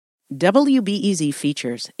WBEZ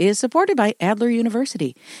Features is supported by Adler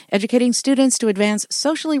University, educating students to advance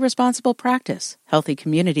socially responsible practice, healthy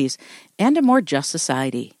communities, and a more just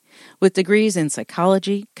society. With degrees in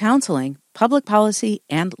psychology, counseling, public policy,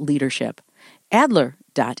 and leadership.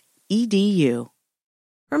 Adler.edu.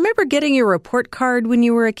 Remember getting your report card when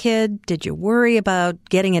you were a kid? Did you worry about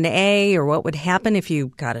getting an A or what would happen if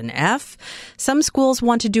you got an F? Some schools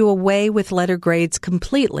want to do away with letter grades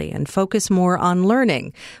completely and focus more on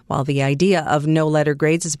learning. While the idea of no letter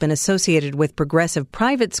grades has been associated with progressive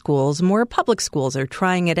private schools, more public schools are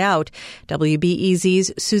trying it out.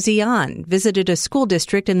 WBEZ's Susie An visited a school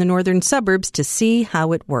district in the northern suburbs to see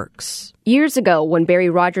how it works. Years ago, when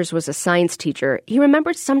Barry Rogers was a science teacher, he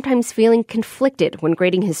remembered sometimes feeling conflicted when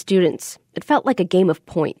grading his students. It felt like a game of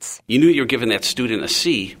points. You knew you were giving that student a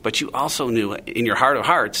C, but you also knew in your heart of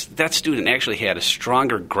hearts that student actually had a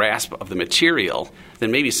stronger grasp of the material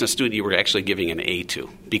than maybe some student you were actually giving an A to,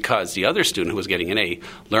 because the other student who was getting an A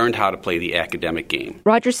learned how to play the academic game.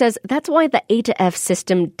 Rogers says that's why the A to F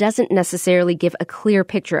system doesn't necessarily give a clear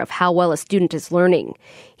picture of how well a student is learning.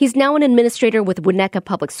 He's now an administrator with Winnetka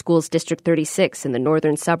Public Schools District 36 in the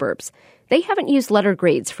northern suburbs. They haven't used letter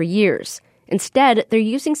grades for years. Instead, they're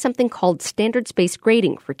using something called standards-based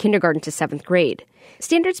grading for kindergarten to 7th grade.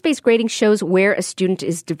 Standards-based grading shows where a student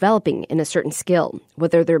is developing in a certain skill,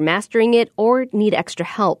 whether they're mastering it or need extra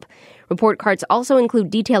help. Report cards also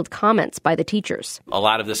include detailed comments by the teachers. A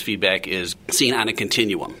lot of this feedback is seen on a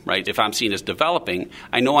continuum, right? If I'm seen as developing,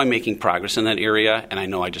 I know I'm making progress in that area, and I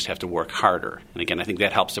know I just have to work harder. And again, I think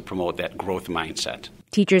that helps to promote that growth mindset.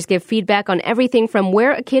 Teachers give feedback on everything from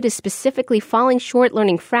where a kid is specifically falling short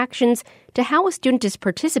learning fractions to how a student is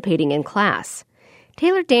participating in class.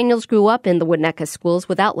 Taylor Daniels grew up in the Winnetka schools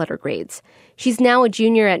without letter grades. She's now a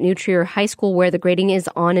junior at New Trier High School, where the grading is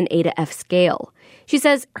on an A to F scale. She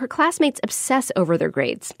says her classmates obsess over their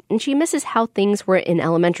grades, and she misses how things were in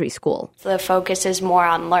elementary school. The focus is more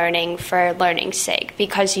on learning for learning's sake,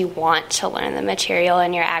 because you want to learn the material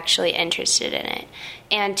and you're actually interested in it.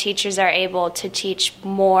 And teachers are able to teach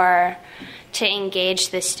more to engage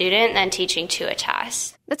the student than teaching to a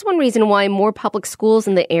test. That's one reason why more public schools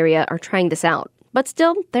in the area are trying this out. But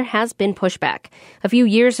still, there has been pushback. A few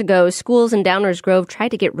years ago, schools in Downers Grove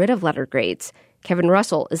tried to get rid of letter grades. Kevin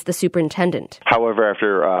Russell is the superintendent. However,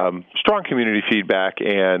 after strong community feedback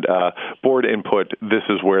and board input, this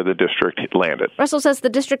is where the district landed. Russell says the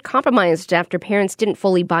district compromised after parents didn't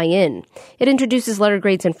fully buy in. It introduces letter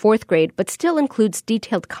grades in 4th grade, but still includes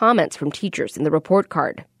detailed comments from teachers in the report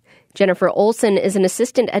card. Jennifer Olson is an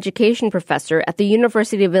assistant education professor at the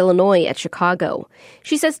University of Illinois at Chicago.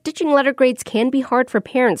 She says ditching letter grades can be hard for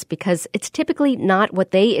parents because it's typically not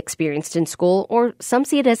what they experienced in school, or some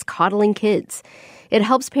see it as coddling kids. It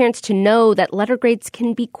helps parents to know that letter grades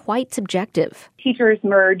can be quite subjective. Teachers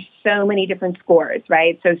merge so many different scores,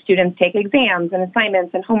 right? So students take exams and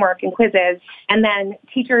assignments and homework and quizzes, and then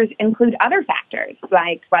teachers include other factors,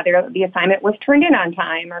 like whether the assignment was turned in on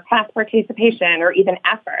time or class participation or even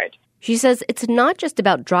effort. She says it's not just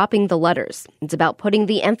about dropping the letters. It's about putting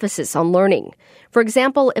the emphasis on learning. For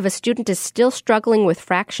example, if a student is still struggling with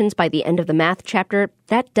fractions by the end of the math chapter,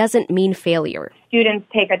 that doesn't mean failure. Students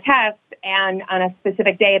take a test, and on a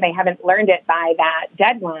specific day they haven't learned it by that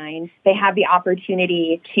deadline, they have the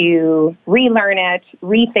opportunity to relearn it,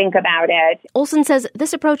 rethink about it. Olson says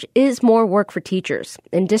this approach is more work for teachers,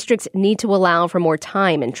 and districts need to allow for more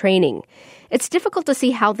time and training. It's difficult to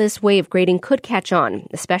see how this way of grading could catch on,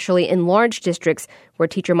 especially in large districts where a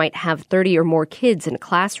teacher might have 30 or more kids in a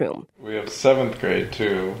classroom. We have 7th grade,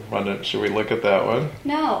 too. Should we look at that one?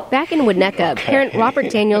 No. Back in Winnetka, parent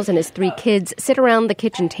Robert Daniels and his 3 kids sit around the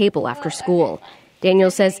kitchen table after school.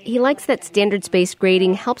 Daniels says he likes that standards-based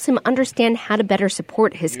grading helps him understand how to better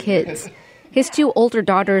support his kids. His 2 older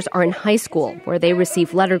daughters are in high school, where they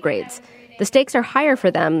receive letter grades. The stakes are higher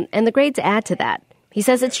for them, and the grades add to that. He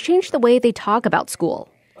says it's changed the way they talk about school.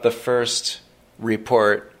 The first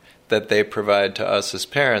report that they provide to us as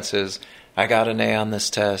parents is, I got an A on this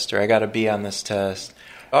test, or I got a B on this test.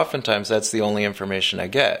 Oftentimes, that's the only information I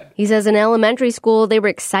get. He says in elementary school, they were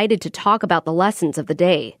excited to talk about the lessons of the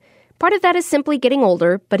day. Part of that is simply getting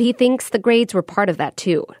older, but he thinks the grades were part of that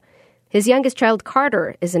too. His youngest child,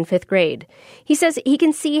 Carter, is in 5th grade. He says he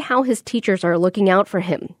can see how his teachers are looking out for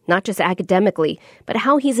him, not just academically, but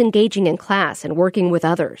how he's engaging in class and working with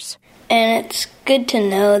others. And it's good to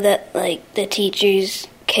know that, the teachers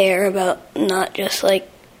care about not just,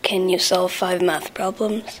 can you solve 5 math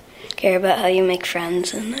problems? Care about how you make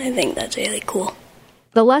friends, and I think that's really cool.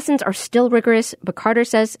 The lessons are still rigorous, but Carter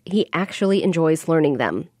says he actually enjoys learning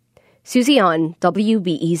them. Susie An,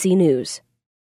 WBEZ News.